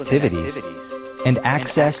relevant activities and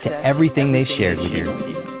access to everything they shared with you.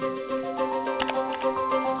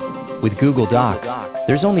 With Google Docs,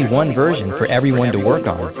 there's only one version for everyone to work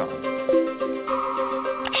on.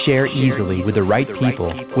 Share easily with the right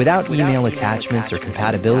people without email attachments or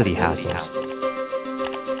compatibility hassles.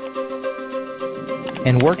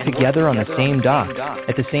 And work together on the same doc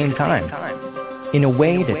at the same time in a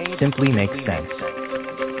way that simply makes sense.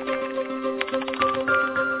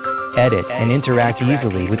 Edit and interact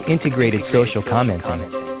easily with integrated social commenting.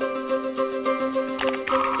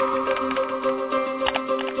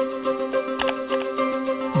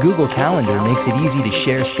 Google Calendar makes it easy to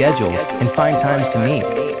share schedules and find times to meet,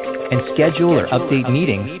 and schedule or update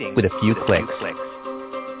meetings with a few clicks.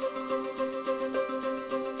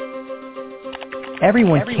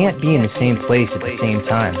 Everyone can't be in the same place at the same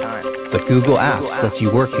time, but Google Apps lets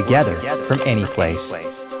you work together from any place.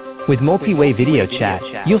 With multi-way video chat,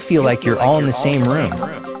 you'll feel like you're all in the same room.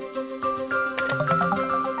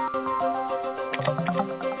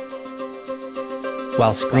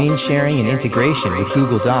 While screen sharing and integration with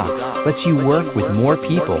Google Docs lets you work with more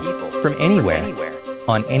people from anywhere,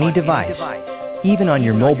 on any device, even on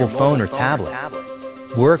your mobile phone or tablet.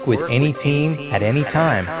 Work with any team at any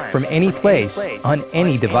time, from any place, on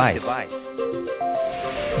any device.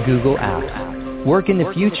 Google Apps. Work in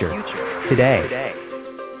the future, today.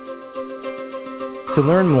 To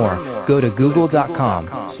learn more, go to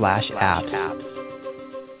google.com/apps.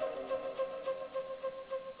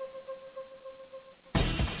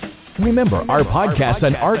 Remember, our podcasts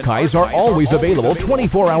and archives are always available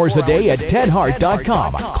 24 hours a day at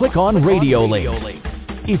tedhart.com. Click on Radio Link.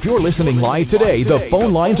 If you're listening live today, the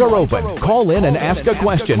phone lines are open. Call in and ask a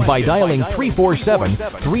question by dialing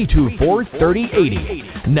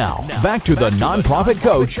 347-324-3080. Now, back to the Nonprofit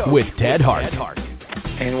Coach with Ted Hart.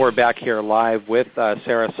 And we're back here live with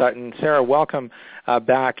Sarah Sutton. Sarah, welcome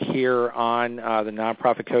back here on the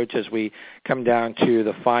Nonprofit Coach as we come down to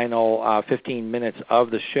the final 15 minutes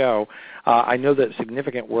of the show. I know that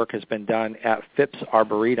significant work has been done at Phipps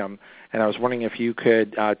Arboretum, and I was wondering if you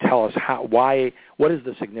could tell us what is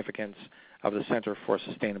the significance of the Center for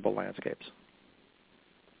Sustainable Landscapes?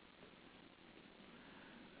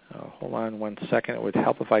 Hold on one second. It would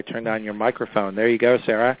help if I turned on your microphone. There you go,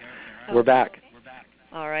 Sarah. We're back.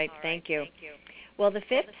 All right, thank you. Well, the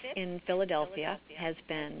Phipps in Philadelphia has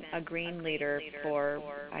been a green leader for,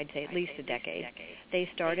 I'd say, at least a decade. They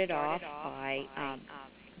started off by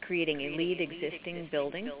creating a LEED existing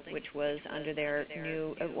building, which was under their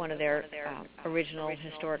one of their original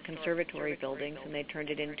historic conservatory buildings, and they turned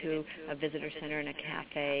it into a visitor center and a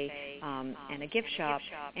cafe and a gift shop,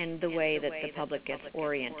 and the way that the public gets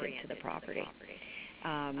oriented to the property.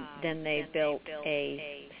 Then they built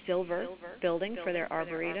a silver building for their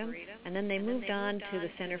arboretum, and then they moved on to the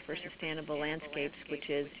Center for Sustainable Landscapes, which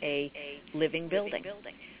is a living building.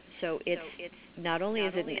 So it's not only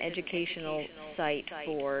is it an educational site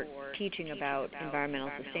for teaching about environmental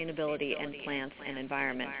sustainability and plants and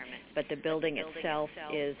environment, but the building itself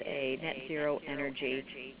is a net zero energy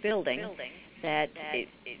building that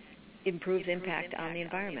improves impact on the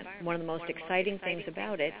environment. One of the most exciting things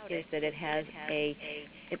about it is that it has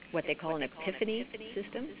what they call an epiphany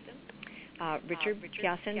system. Richard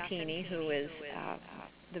Piacentini, who is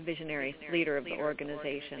the visionary leader of the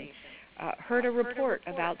organization, heard a report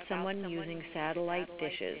about someone using satellite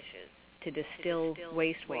dishes to distill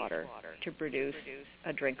wastewater to produce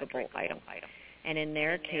a drinkable item. And in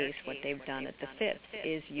their case, what they've done at the Phipps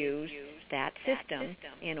is use that system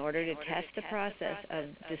in order to test the process of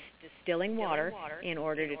distilling water in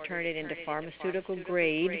order to turn it into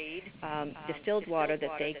pharmaceutical-grade distilled water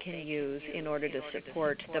that they can use in order to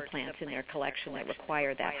support the plants in their collection that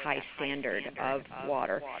require that high standard of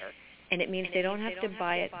water. And it means they don't have to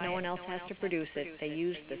buy it. No one else has to produce it. They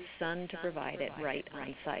use the sun to provide it right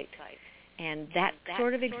on site. And that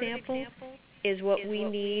sort of example is what we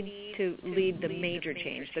need to lead the major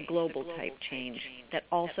change, the global type change that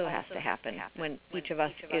also has to happen when each of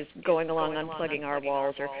us is going along unplugging our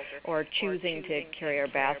walls or choosing to carry our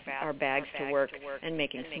bags to work and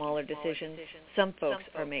making smaller decisions. Some folks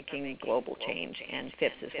are making global change, and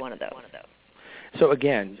Phipps is one of those. So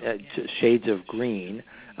again, shades of green,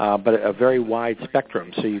 but a very wide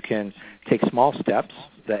spectrum. So you can take small steps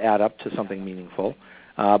that add up to something meaningful,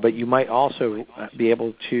 but you might also be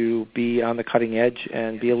able to be on the cutting edge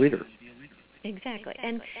and be a leader. Exactly.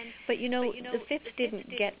 But the Phipps didn't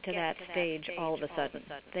get to that stage all of a sudden.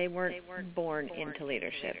 They weren't born into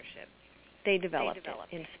leadership. They developed it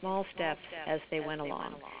in small steps as they went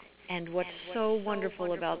along. And what's so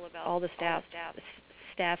wonderful about all the staff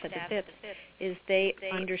at the Phipps is they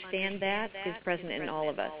understand that is present in all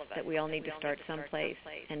of us, that we all need to start someplace,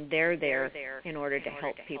 and they're there in order to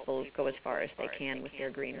help people go as far as they can with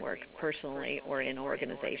their green work, personally or in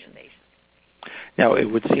organizations. Now, it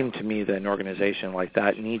would seem to me that an organization like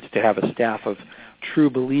that needs to have a staff of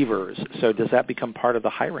true believers. So does that become part of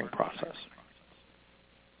the hiring process?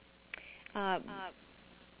 I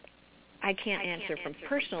can't answer from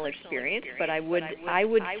personal experience, but I would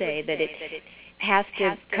say that it has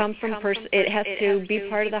to come from it has to be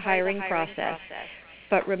part of the hiring process.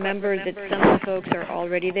 But remember that some of the folks are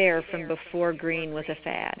already there from before green was a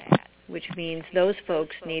fad, which means those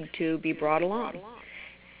folks need to be brought along.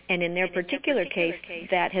 And in their particular case,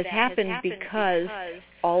 that has happened because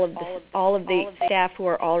all of the staff who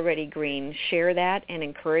are already green share that and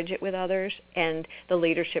encourage it with others, and the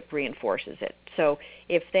leadership reinforces it. So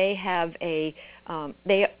if they have they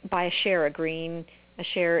buy a share in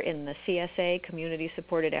the CSA, Community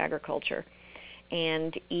Supported Agriculture,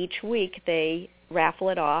 and each week they raffle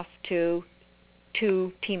it off to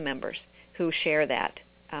 2 team members who share that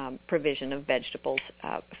provision of vegetables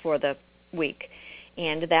for the week.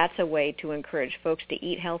 And that's a way to encourage folks to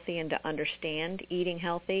eat healthy and to understand eating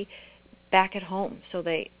healthy back at home, so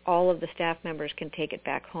all of the staff members can take it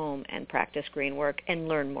back home and practice green work and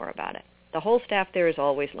learn more about it. The whole staff there is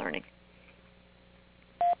always learning.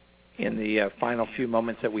 In the final few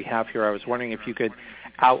moments that we have here, I was wondering if you could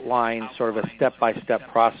outline sort of a step-by-step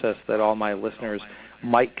process that all my listeners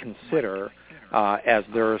might consider as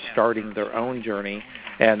they're starting their own journey,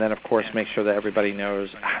 and then, of course, make sure that everybody knows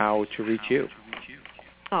how to reach you.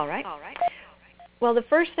 All right. Well, the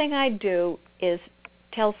first thing I do is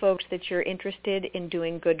tell folks that you're interested in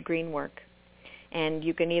doing good green work. And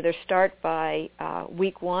you can either start by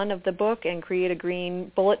week 1 of the book and create a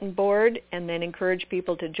green bulletin board and then encourage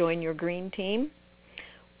people to join your green team.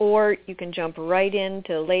 Or you can jump right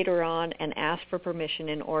into later on and ask for permission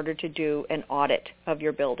in order to do an audit of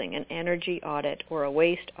your building, an energy audit or a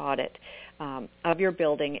waste audit of your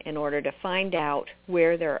building in order to find out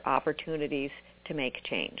where there are opportunities to make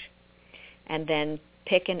change. And then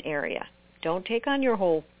pick an area. Don't take on your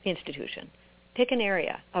whole institution. Pick an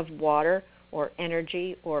area of water or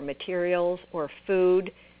energy or materials or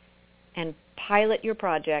food and pilot your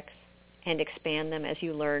projects and expand them as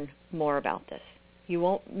you learn more about this. You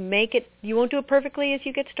won't do it perfectly as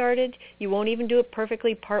you get started. You won't even do it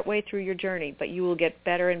perfectly partway through your journey, but you will get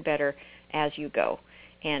better and better as you go.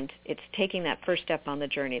 And it's taking that first step on the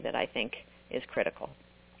journey that I think is critical.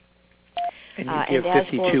 And you give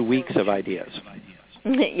 52 weeks of ideas.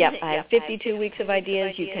 Yep, I have 52 weeks of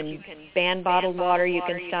ideas. You can ban bottled water. You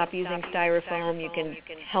can stop using styrofoam. You can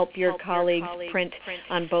help your colleagues print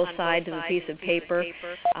on both sides of a piece of paper.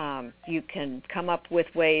 You can come up with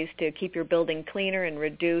ways to keep your building cleaner and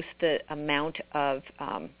reduce the amount of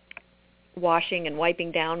washing and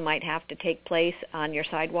wiping down might have to take place on your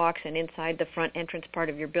sidewalks and inside the front entrance part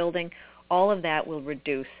of your building. All of that will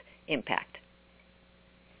reduce impact.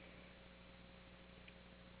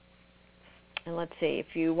 And let's see,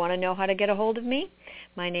 if you want to know how to get a hold of me,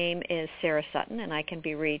 my name is Sarah Sutton, and I can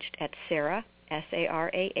be reached at Sarah,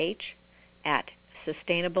 S-A-R-A-H, at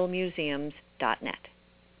sustainablemuseums.net.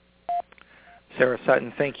 Sarah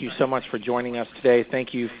Sutton, thank you so much for joining us today.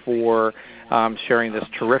 Thank you for sharing this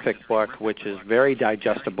terrific book, which is very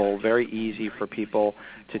digestible, very easy for people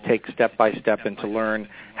to take step by step and to learn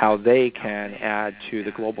how they can add to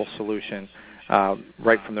the global solution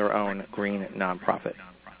right from their own green nonprofit.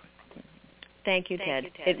 Thank you, Ted.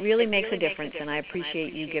 It really makes a difference, and I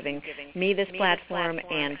appreciate you giving me this platform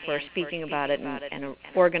and for speaking about it and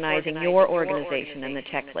organizing your organization and the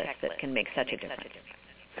checklist that can make such a difference.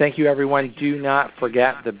 Thank you, everyone. Do not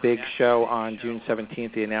forget the big show on June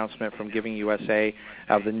 17th, the announcement from Giving USA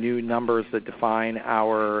of the new numbers that define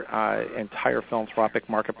our entire philanthropic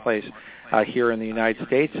marketplace here in the United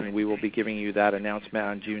States, and we will be giving you that announcement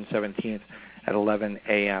on June 17th at 11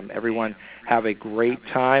 a.m. Everyone, have a great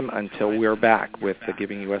time until we're back with the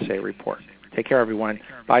Giving USA report. Take care, everyone.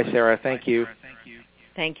 Bye, Sarah. Thank you.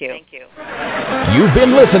 Thank you. You've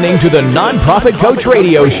been listening to the Nonprofit Coach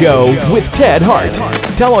Radio Show with Ted Hart.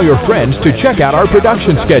 Tell all your friends to check out our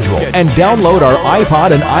production schedule and download our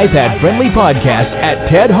iPod and iPad-friendly podcast at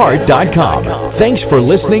tedhart.com. Thanks for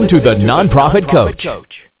listening to the Nonprofit Coach.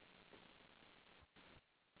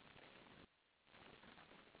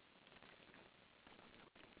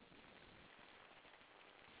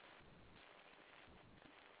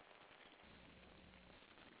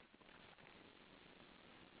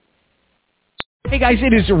 Hey guys,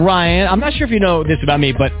 it is Ryan. I'm not sure if you know this about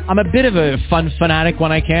me, but I'm a bit of a fun fanatic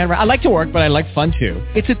when I can. I like to work, but I like fun too.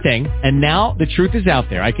 It's a thing. And now the truth is out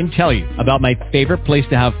there. I can tell you about my favorite place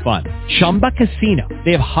to have fun. Chumba Casino.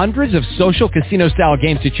 They have hundreds of social casino-style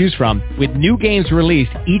games to choose from with new games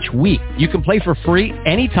released each week. You can play for free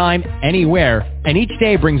anytime, anywhere. And each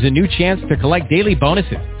day brings a new chance to collect daily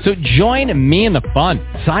bonuses. So join me in the fun.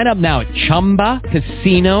 Sign up now at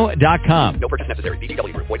ChumbaCasino.com. No purchase necessary.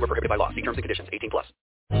 VGW Group. Void where prohibited by law. See terms and conditions. 18+.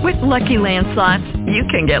 With Lucky Land Slots, you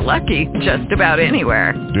can get lucky just about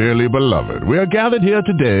anywhere. Dearly beloved, we are gathered here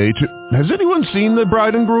today to... Has anyone seen the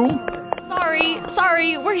bride and groom?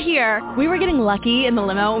 Sorry, we're here. We were getting lucky in the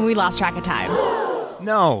limo and we lost track of time.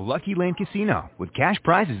 No, Lucky Land Casino. With cash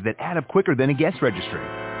prizes that add up quicker than a guest registry.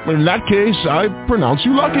 In that case, I pronounce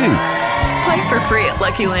you lucky. Play for free at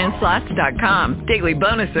LuckyLandSlots.com. Daily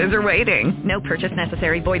bonuses are waiting. No purchase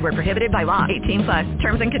necessary. Void where prohibited by law. 18+.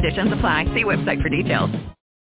 Terms and conditions apply. See website for details.